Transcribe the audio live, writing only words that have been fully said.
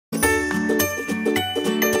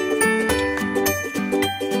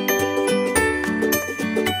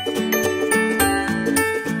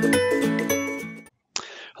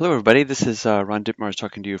Hello, everybody. This is Ron Ditmars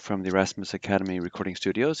talking to you from the Erasmus Academy Recording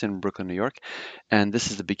Studios in Brooklyn, New York. And this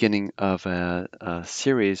is the beginning of a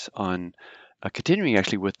series on continuing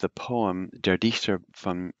actually with the poem Der Dichter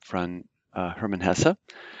from Hermann Hesse.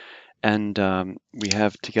 And we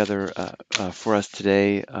have together for us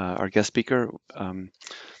today our guest speaker,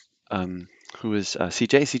 who is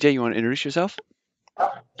CJ. CJ, you want to introduce yourself?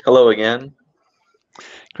 Hello again.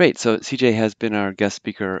 Great. So CJ has been our guest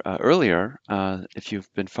speaker earlier. If you've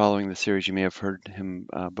been following the series, you may have heard him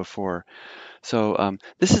before. So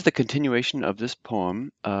this is the continuation of this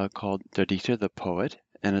poem called Der Dichter, the Poet,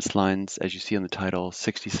 and it's lines, as you see in the title,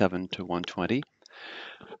 67 to 120.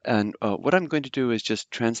 And what I'm going to do is just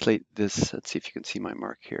translate this. Let's see if you can see my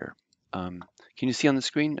mark here. Can you see on the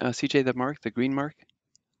screen, CJ, the mark, the green mark?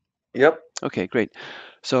 Yep. Okay, great.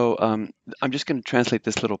 So I'm just going to translate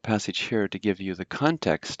this little passage here to give you the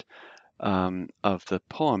context of the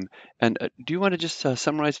poem. And do you want to just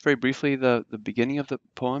summarize very briefly the beginning of the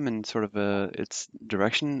poem and sort of its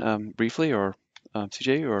direction briefly, or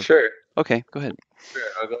CJ, or Sure. okay, go ahead. Sure.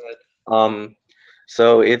 I'll go ahead.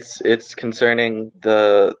 So it's concerning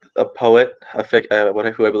a poet,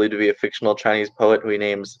 who I believe to be a fictional Chinese poet who he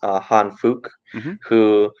names Han Fuke, Hmm.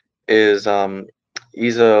 who is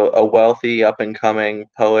he's a wealthy up and coming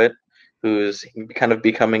poet who's kind of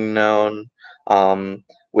becoming known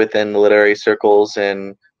within literary circles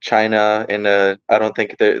in China in a I don't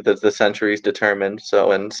think the century is determined,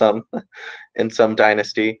 so in some in some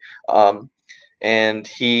dynasty. And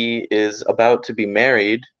he is about to be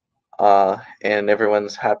married, and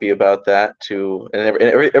everyone's happy about that too.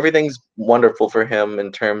 Everything's wonderful for him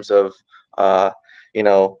in terms of, uh, you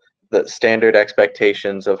know, the standard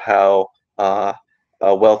expectations of how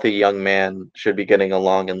a wealthy young man should be getting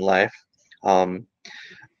along in life. Um,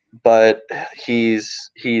 but he's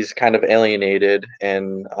kind of alienated,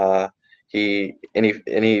 and he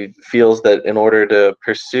feels that in order to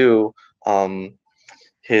pursue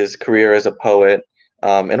his career as a poet,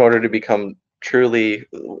 in order to become truly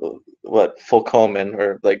what Fulcomen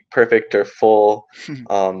or like perfect or full,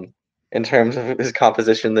 um, in terms of his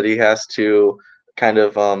composition, that he has to kind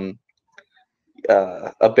of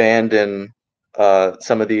abandon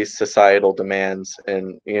some of these societal demands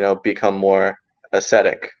and become more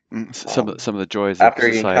ascetic. Some Um, some of the joys of after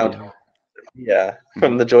he society. encounters, yeah, Hmm.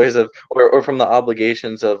 from the joys of or from the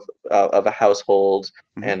obligations of a household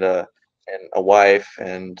Hmm. and a wife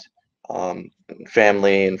and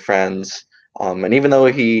family and friends. And even though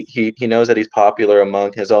he knows that he's popular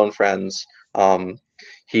among his own friends,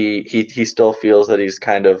 he still feels that he's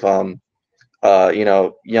kind of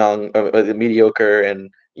young, mediocre and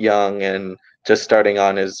young and just starting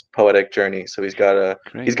on his poetic journey. So he's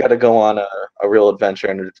Great. got to go on a real adventure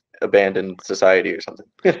and abandon society or something.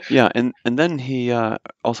 Yeah, and then he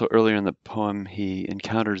also earlier in the poem he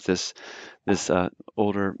encounters this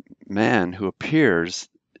older man who appears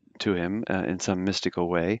to him in some mystical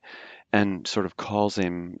way and sort of calls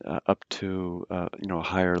him up to a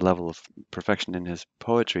higher level of perfection in his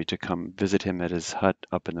poetry to come visit him at his hut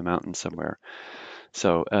up in the mountains somewhere.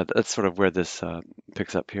 So that's sort of where this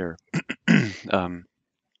picks up here. um,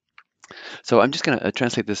 so I'm just going to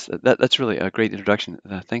translate this. That's really a great introduction.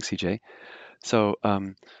 Thanks, CJ. So,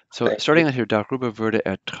 so Thank starting you. out here, darüber würde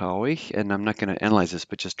traurig, and I'm not going to analyze this,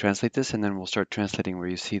 but just translate this, and then we'll start translating where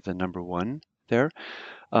you see the number one there.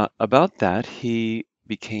 About that, he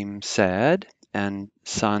became sad and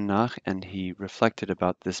saw nach, and he reflected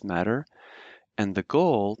about this matter. And the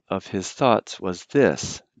goal of his thoughts was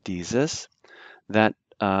this, dieses, that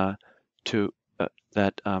to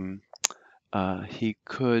that he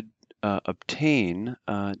could obtain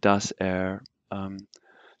dass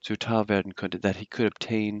zuteil werden könnte, that he could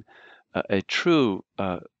obtain a true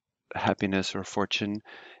happiness or fortune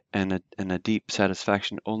and a deep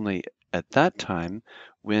satisfaction only at that time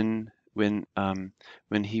when when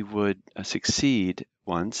he would succeed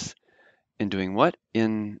once in doing what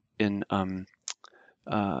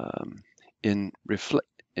um, in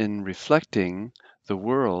reflecting the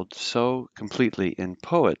world so completely in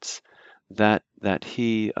poets that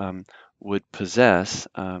he would possess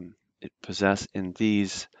in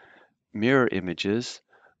these mirror images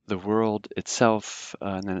the world itself,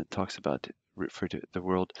 and then it talks about refer to the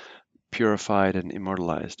world purified and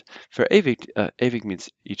immortalized. For ewig means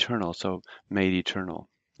eternal, so made eternal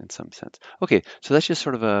in some sense. Okay, so that's just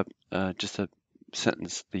sort of just a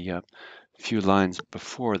sentence, the few lines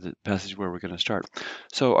before the passage where we're going to start.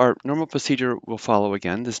 So our normal procedure will follow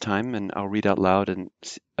again this time, and I'll read out loud, and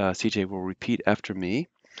CJ will repeat after me.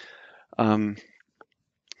 Um,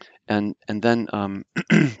 and then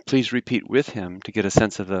please repeat with him to get a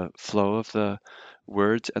sense of the flow of the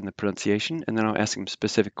words and the pronunciation, and then I'll ask him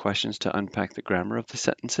specific questions to unpack the grammar of the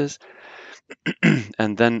sentences,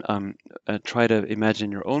 and then try to imagine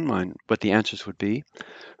in your own mind what the answers would be,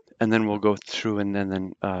 and then we'll go through and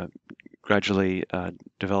then gradually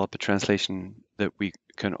develop a translation that we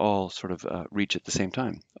can all sort of reach at the same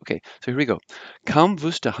time. Okay, so here we go. Kaum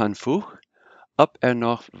wusste Hanfu, ob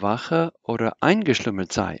noch wache oder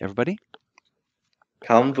eingeschlummert sei. Everybody?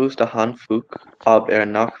 Kaum wusste Hanfuk, ob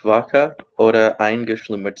noch wacher oder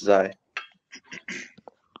eingeschlummert sei.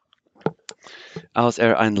 Als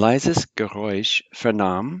ein leises Geräusch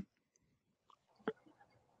vernahm,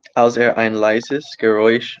 Als ein leises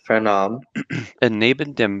Geräusch vernahm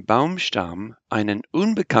neben dem Baumstamm einen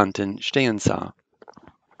Unbekannten stehen sah.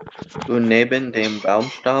 und neben dem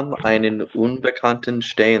Baumstamm einen Unbekannten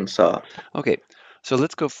stehen sah. Okay, so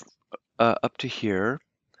let's go up to here.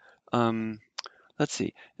 Let's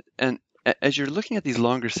see. And as you're looking at these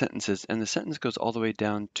longer sentences, and the sentence goes all the way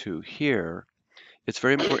down to here, it's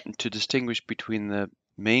very important to distinguish between the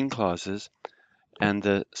main clauses and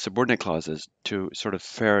the subordinate clauses to sort of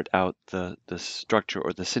ferret out the structure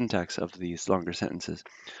or the syntax of these longer sentences.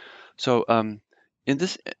 So in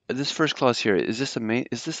this first clause here, is this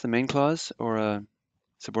the main clause or a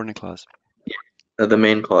subordinate clause? The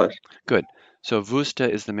main clause. Good. So wusste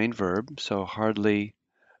is the main verb, so hardly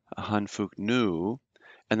Hanfuk knew,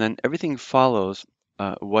 and then everything follows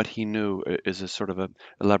what he knew is a sort of a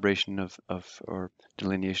elaboration of or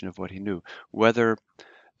delineation of what he knew. Whether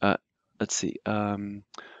let's see,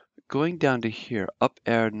 going down to here, ob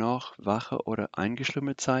noch wache oder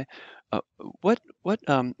eingeschlummert sei. What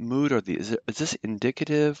mood are these? Is this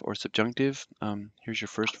indicative or subjunctive? Here's your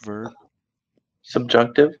first verb.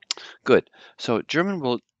 Subjunctive. Good. So German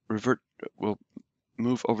will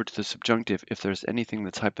move over to the subjunctive if there's anything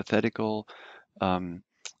that's hypothetical,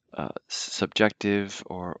 subjective,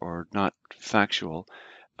 or not factual.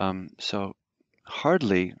 So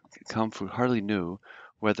Kampfu hardly knew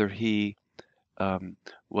whether he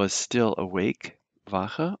was still awake,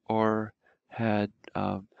 wache, or had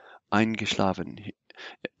eingeschlafen.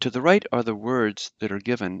 To the right are the words that are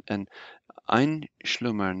given, and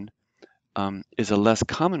einschlummern is a less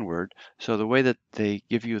common word. So the way that they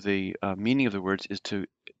give you the meaning of the words is to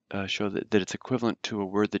show that it's equivalent to a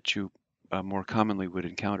word that you more commonly would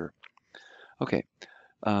encounter. Okay.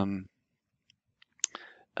 And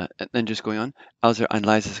then just going on. Als ein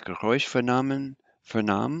leises Geräusch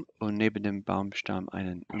vernahm und neben dem Baumstamm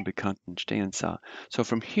einen Unbekannten stehen sah. So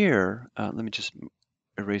from here, let me just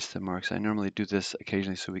erase the marks. I normally do this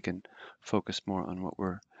occasionally so we can focus more on what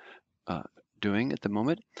we're doing at the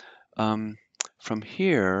moment. From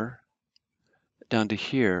here down to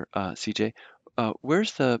here, CJ,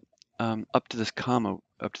 where's the up to this comma,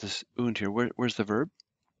 up to this und here? Where's the verb?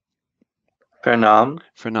 Vernahm.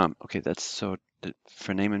 Vernahm. Okay, that's so.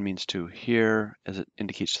 Vernehmen means to hear, as it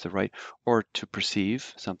indicates to the right, or to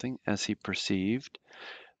perceive something, as he perceived.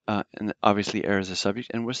 And obviously, is a subject.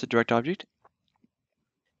 And what's the direct object?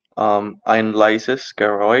 Ein leises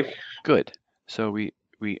Geräusch. Good. So we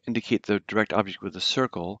indicate the direct object with a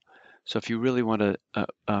circle. So if you really want to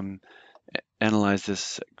analyze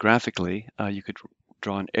this graphically, you could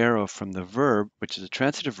draw an arrow from the verb, which is a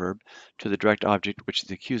transitive verb, to the direct object, which is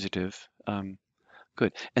the accusative.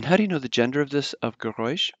 Good. And how do you know the gender of this, of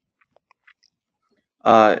Geräusch?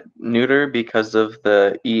 Neuter because of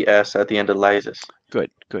the es at the end of leises. Good,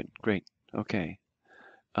 great. Okay.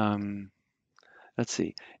 Let's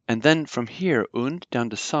see. And then from here, und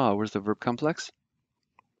down to sah, where's the verb complex?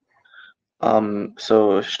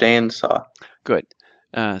 So stehen sah. Good.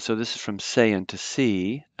 So this is from sehen to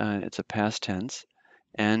see. It's a past tense.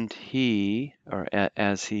 And he, or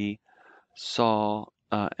as he saw,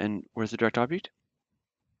 and where's the direct object?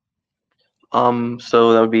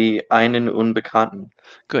 So that would be einen Unbekannten.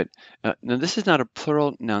 Good. Now this is not a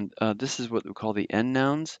plural noun. This is what we call the end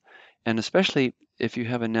nouns, and especially if you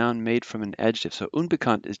have a noun made from an adjective. So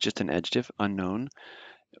unbekannt is just an adjective, unknown,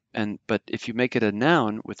 but if you make it a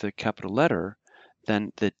noun with a capital letter,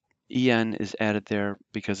 then the en is added there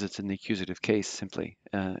because it's in the accusative case simply,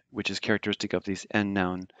 which is characteristic of these end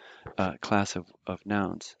noun class of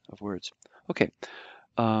nouns, of words. Okay.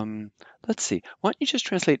 Let's see. Why don't you just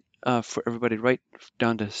translate for everybody right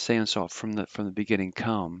down to say and saw from the beginning,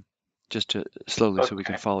 calm, just to slowly Okay. so we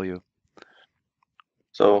can follow you.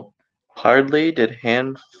 So hardly did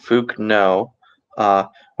Han Fook know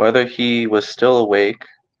whether he was still awake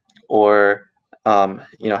or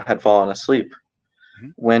had fallen asleep. Mm-hmm.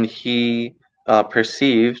 When he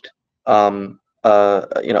perceived this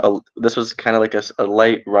was kind of like a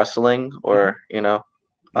light rustling or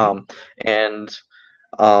Mhm. Um, and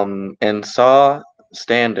and saw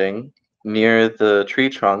standing near the tree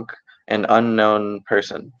trunk an unknown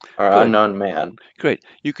person or Good. unknown man. Great.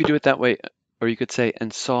 You could do it that way, or you could say,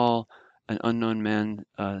 and saw an unknown man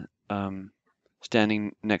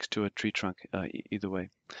standing next to a tree trunk, either way.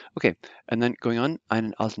 Okay, and then going on,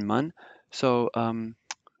 einen alten Mann. So,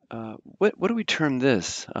 what do we term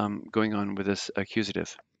this going on with this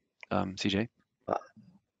accusative, CJ? Uh,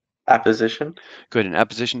 Apposition Good. In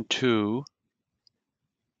apposition to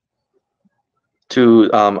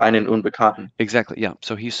einen Unbekannten. exactly, yeah.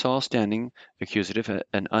 So he saw standing, accusative,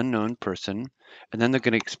 an unknown person, and then they're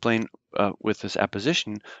going to explain with this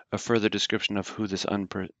apposition a further description of who this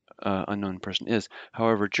unknown person is.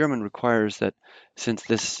 However, German requires that since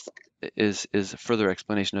this is a further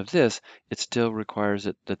explanation of this, it still requires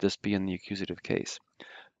that this be in the accusative case.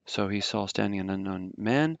 So he saw standing an unknown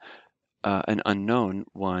man, an unknown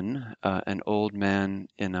one, an old man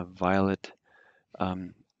in a violet,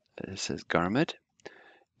 it says garment,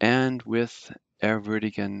 and with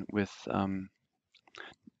ehrwürdigen, with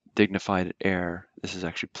dignified air. This is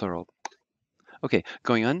actually plural. Okay,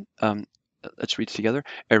 going on. Let's read together.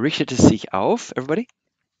 Er richtete sich auf, everybody,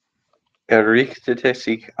 Er richtete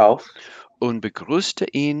sich auf und begrüßte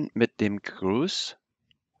ihn mit dem Gruß,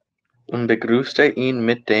 und begrüßte ihn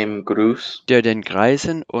mit dem Gruß, der den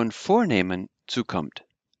Greisen und Vornehmen zukommt.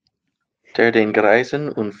 der den Greisen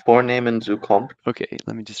und Vornehmen zukommt. Okay,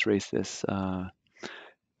 let me just raise this.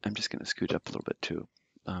 I'm just going to scoot up a little bit too.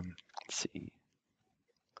 Let's see.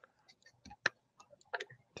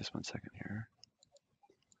 Just one second here.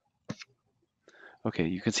 Okay,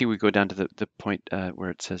 you can see we go down to the point where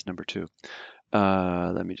it says number 2.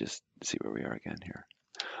 Let me just see where we are again here.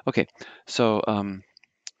 Okay, so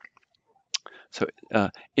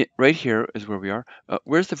right here is where we are.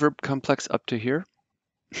 Where's the verb complex up to here?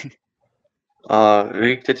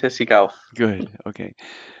 Richtete sich auf. Good. Okay.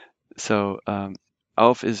 So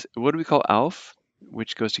auf is, what do we call auf,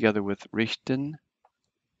 which goes together with richten?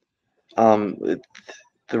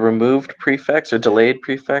 The removed prefix or delayed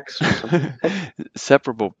prefix or something.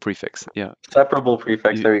 Separable prefix. Yeah. Separable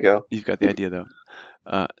prefix. You, There we go. you've got the idea though.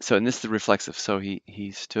 So and this is the reflexive. So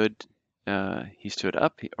he stood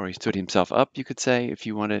up, or he stood himself up, you could say, if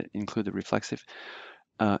you want to include the reflexive.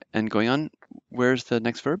 And going on, where's the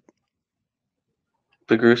next verb?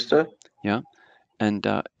 Begrüßte Yeah. And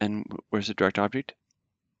where's the direct object?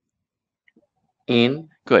 ihn.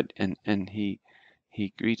 Good. And he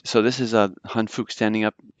greet. So this is Han Fuch standing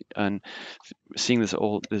up and seeing this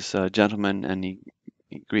gentleman, and he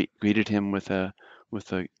greeted him with a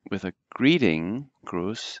greeting,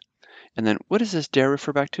 Gruß. And then what does this der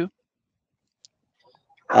refer back to?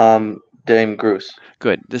 Dem Gruß.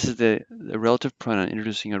 Good. This is the relative pronoun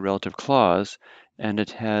introducing a relative clause, and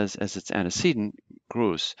it has as its antecedent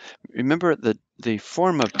Gruß. Remember that the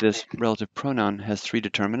form of this relative pronoun has 3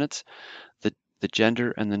 determinants: the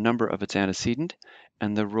gender and the number of its antecedent,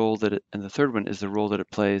 and the third one is the role that it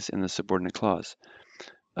plays in the subordinate clause.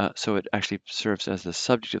 So it actually serves as the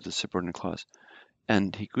subject of the subordinate clause.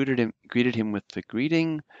 And he greeted him with the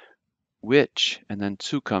greeting, which, and then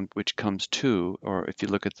zukommt, which comes to, or if you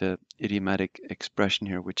look at the idiomatic expression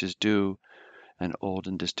here, which is due, and old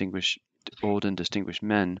and distinguished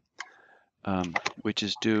men, which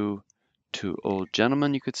is due to old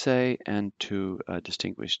gentlemen, you could say, and to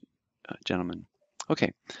distinguished gentlemen.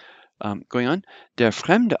 Okay, going on. Der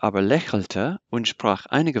Fremde aber lächelte und sprach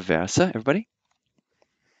einige Verse. Everybody?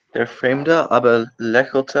 Der Fremde aber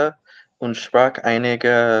lächelte und sprach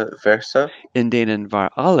einige Verse, In denen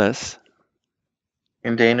war alles,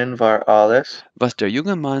 in denen war alles, was der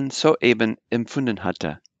junge Mann soeben empfunden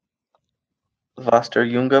hatte. was der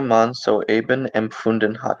junge Mann soeben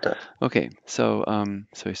empfunden hatte. Okay, so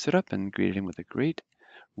he stood up and greeted him with a greet,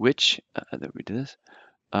 which that we did this.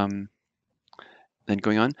 Then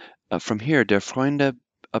going on from here, der Freunde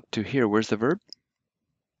up to here. Where's the verb?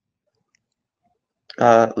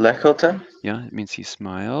 Lächelte. Yeah, it means he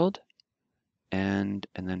smiled, and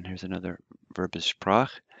then here's another verb is sprach.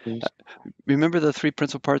 Remember the 3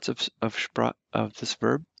 principal parts of sprach, of this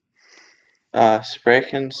verb?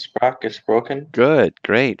 Sprechen, sprach, gesprochen. Good,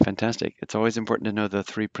 great, fantastic. It's always important to know the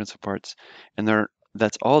 3 principal parts, and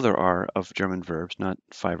that's all there are of German verbs, not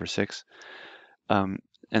 5 or 6. And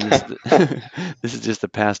this this is just the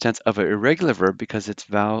past tense of an irregular verb because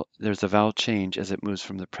there's a vowel change as it moves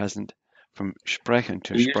from the present, from sprechen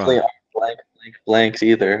to Usually sprach. aren't blanks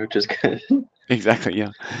either, which is good. Exactly,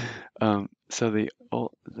 yeah. So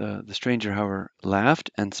the stranger, however,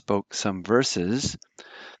 laughed and spoke some verses.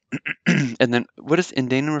 And then what does in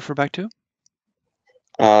Danish refer back to?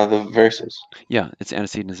 The verses. Yeah, it's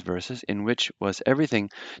antecedents verses, in which was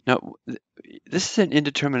everything. Now, this is an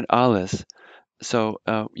indeterminate alis, so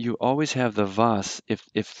you always have the vas if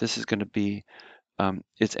this is going to be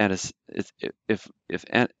it's antes it's if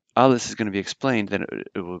alis is going to be explained, then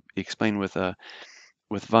it will be explained with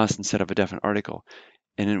vas instead of a definite article,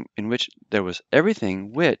 and in which there was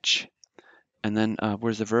everything which, and then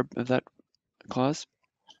where's the verb of that clause?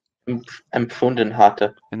 Empfunden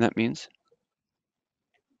hatte, And that means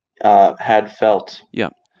had felt. yeah,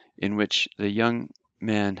 in which the young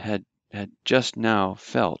man had just now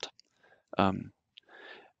felt. Um,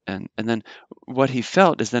 and then what he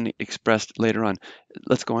felt is then expressed later on.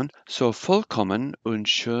 Let's go on. So vollkommen und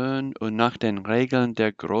schön und nach den Regeln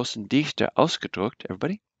der großen Dichter ausgedrückt.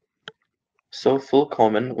 Everybody? So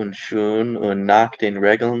vollkommen und schön und nach den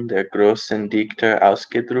Regeln der großen Dichter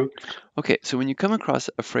ausgedrückt. Okay, so when you come across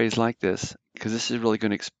a phrase like this, because this is really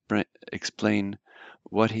going to explain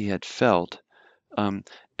what he had felt, and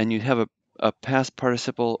you have a past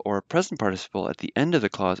participle or a present participle at the end of the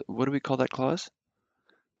clause, what do we call that clause?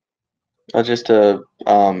 Just a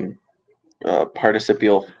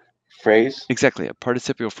participial phrase. Exactly, a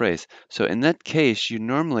participial phrase. So in that case, you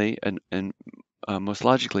normally and most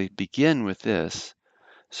logically begin with this.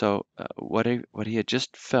 So what he had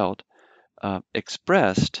just felt,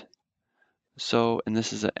 expressed. So, and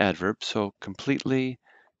this is an adverb. So completely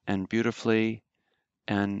and beautifully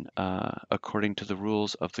and according to the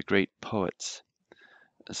rules of the great poets.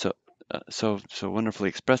 So so wonderfully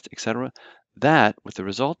expressed, etc. That with the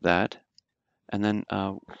result that, and then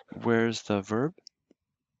where's the verb?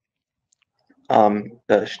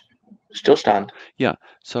 The Stillstand. Yeah.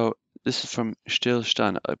 So this is from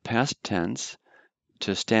stillstand, a past tense,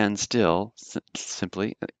 to stand still,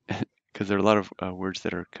 simply, because there are a lot of words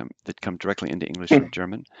that come directly into English from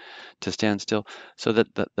German, to stand still, so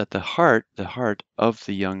that the heart of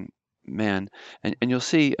the young man, and you'll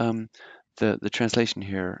see the translation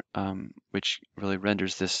here, which really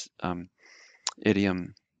renders this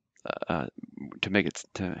idiom uh,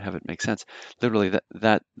 to have it make sense. Literally,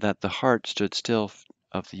 that the heart stood still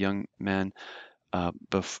of the young man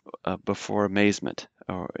before amazement,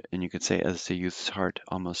 and you could say as the youth's heart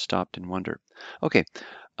almost stopped in wonder. Okay,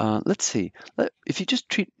 let's see. If you just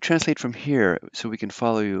translate from here, so we can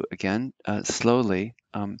follow you again slowly.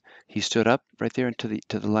 He stood up right there into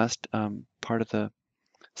the last part of the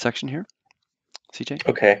section here. CJ.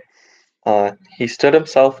 Okay. He stood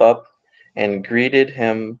himself up and greeted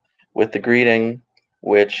him with the greeting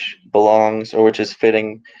which belongs or which is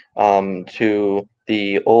fitting to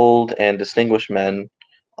the old and distinguished men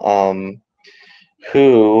um,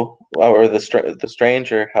 who, or the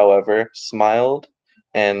stranger, however, smiled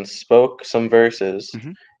and spoke some verses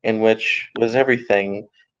Hmm. in which was everything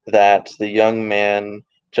that the young man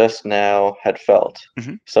just now had felt.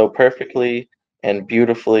 Hmm. So perfectly and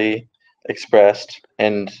beautifully expressed,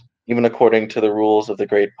 and even according to the rules of the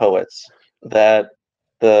great poets, that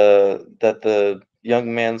the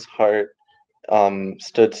young man's heart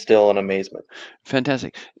stood still in amazement.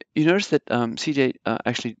 Fantastic. You notice that CJ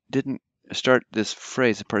actually didn't start this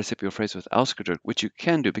phrase, a participial phrase, with ausgedrückt, which you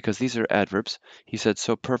can do because these are adverbs. He said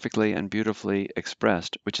so perfectly and beautifully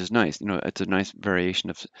expressed, which is nice. You know, it's a nice variation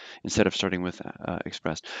of instead of starting with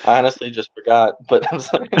expressed. I honestly just forgot, but I'm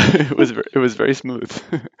sorry. It was very smooth.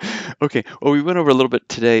 Okay, well, we went over a little bit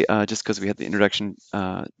today just because we had the introduction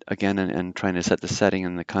again and trying to set the setting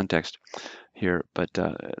and the context here. But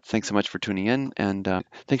thanks so much for tuning in, and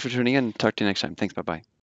thanks for tuning in. Talk to you next time. Thanks. Bye bye.